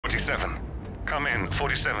47. Come in.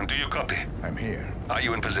 47, do you copy? I'm here. Are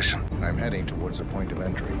you in position? I'm heading towards a point of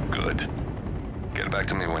entry. Good. Get back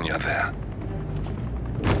to me when you're there.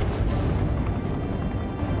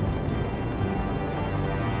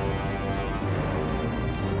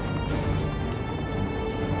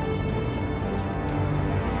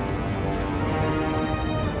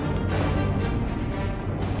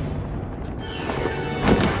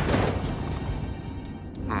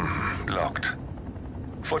 Locked.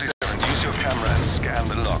 47, use your camera and scan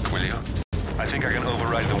the lock, will you? I think I can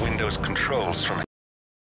override the Windows controls from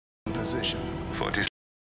Position. 47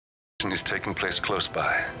 is taking place close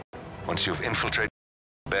by. Once you've infiltrated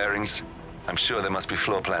bearings, I'm sure there must be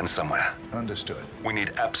floor plans somewhere. Understood. We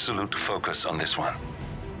need absolute focus on this one.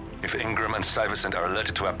 If Ingram and Stuyvesant are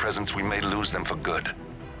alerted to our presence, we may lose them for good.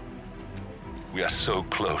 We are so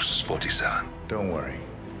close, 47. Don't worry.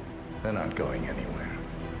 They're not going anywhere.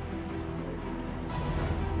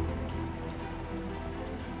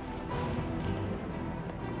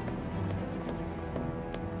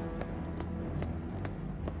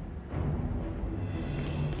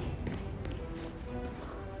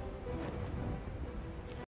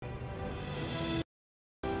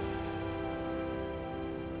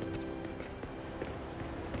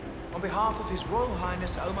 On behalf of His Royal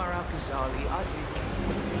Highness Omar Al-Ghazali, I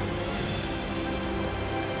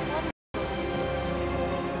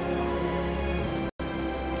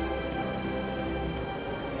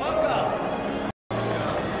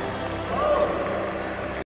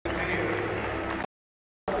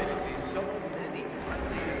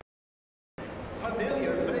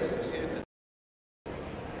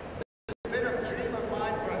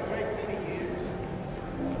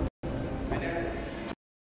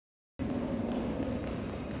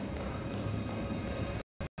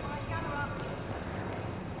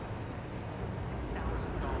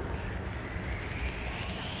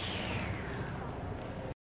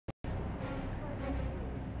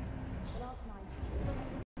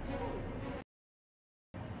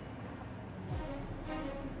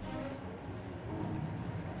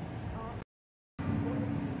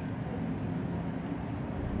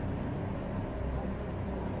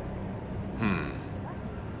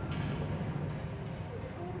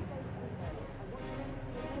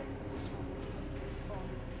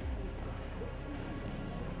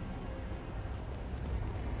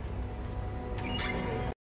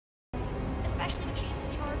Especially when she's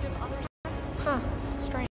in charge of others. Huh,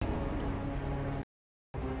 strange.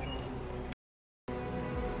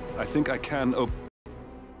 I think I can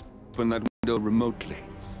open that window remotely.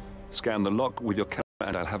 Scan the lock with your camera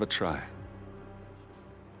and I'll have a try.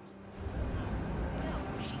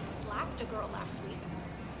 She slapped a girl last week,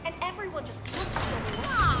 and everyone just looked at her.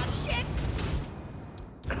 Ah, shit!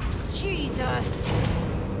 Jesus!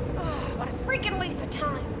 Oh, what a freaking waste of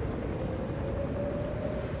time.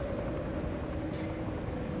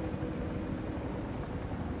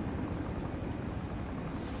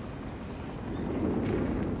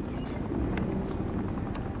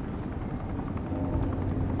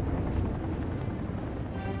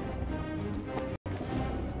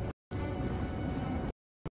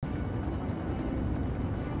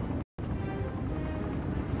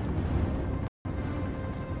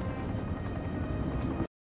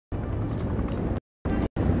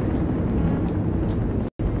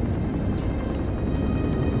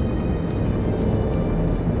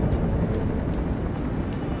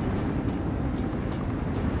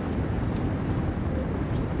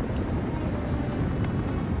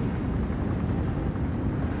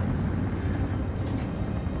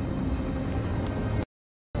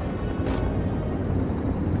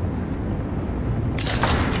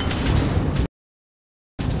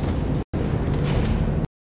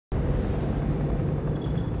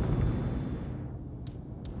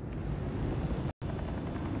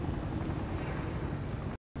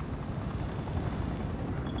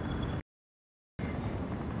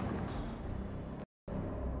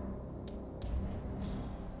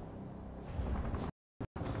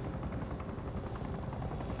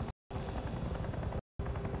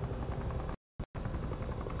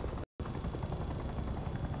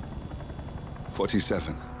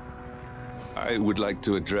 "47. I would like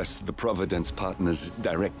to address the Providence partners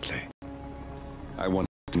directly. I want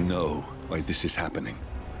to know why this is happening.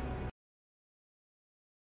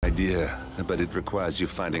 Idea, but it requires you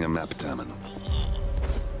finding a map terminal.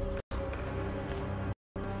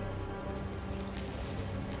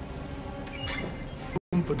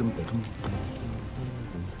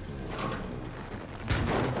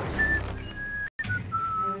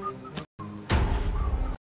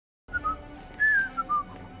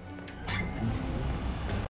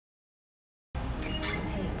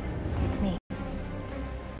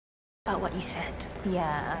 about what you said.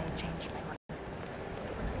 Yeah, I changed my mind.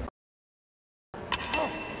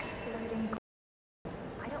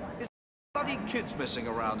 I don't want Is bloody kids messing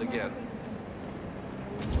around again?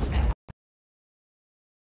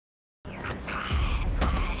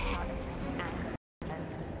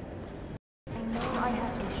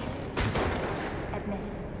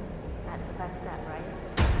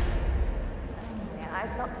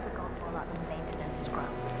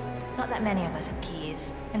 Not that many of us have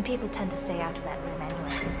keys, and people tend to stay out of that room anyway.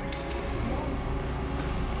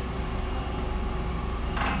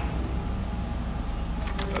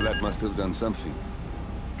 Well, that must have done something.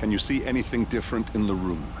 Can you see anything different in the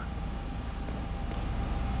room?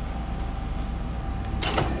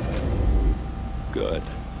 Good.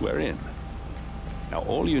 We're in. Now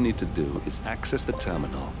all you need to do is access the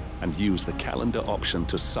terminal and use the calendar option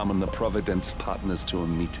to summon the Providence partners to a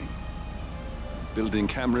meeting. Building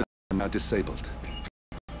cameras are now disabled.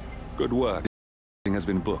 Good work. Everything has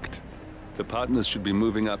been booked. The partners should be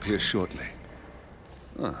moving up here shortly.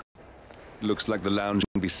 Looks like the lounge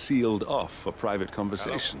can be sealed off for private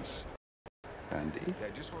conversations. Andy? Yeah, I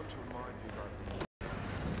just want to remind you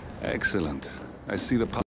about Excellent. I see the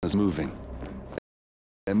partners moving.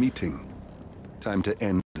 They're meeting. Time to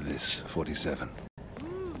end this, 47.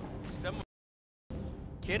 Someone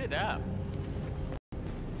get it up.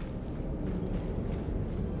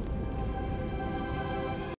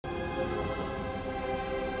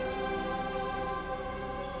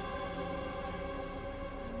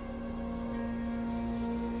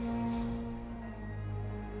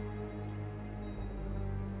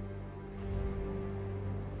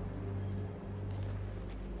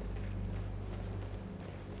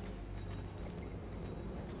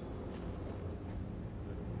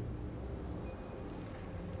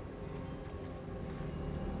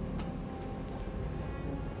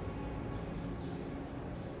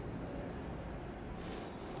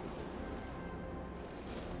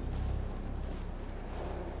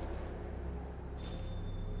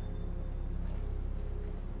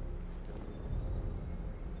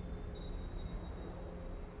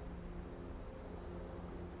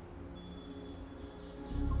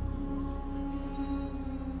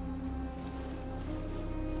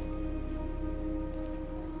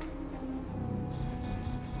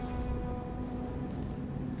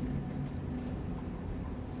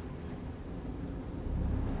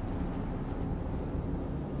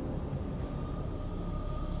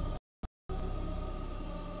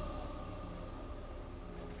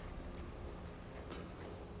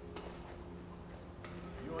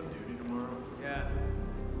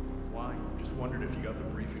 wondered if you got the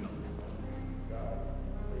briefing on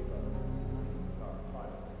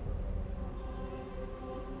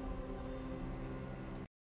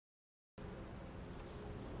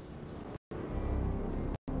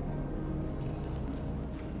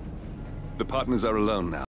The partners are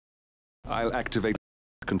alone now. I'll activate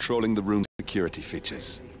controlling the room security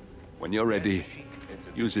features. When you're ready,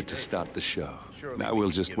 use it to start the show. Now we'll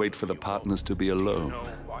just wait for the partners to be alone.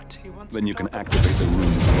 Then you can activate the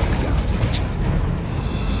room's lockdown feature.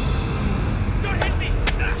 Don't hit me!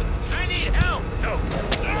 I need help! No!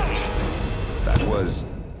 That was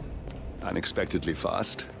unexpectedly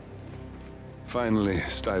fast. Finally,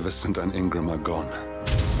 Stuyvesant and Ingram are gone.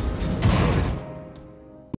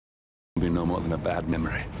 Be no more than a bad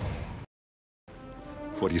memory.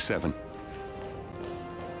 47.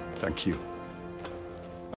 Thank you.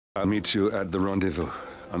 I'll meet you at the rendezvous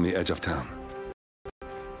on the edge of town.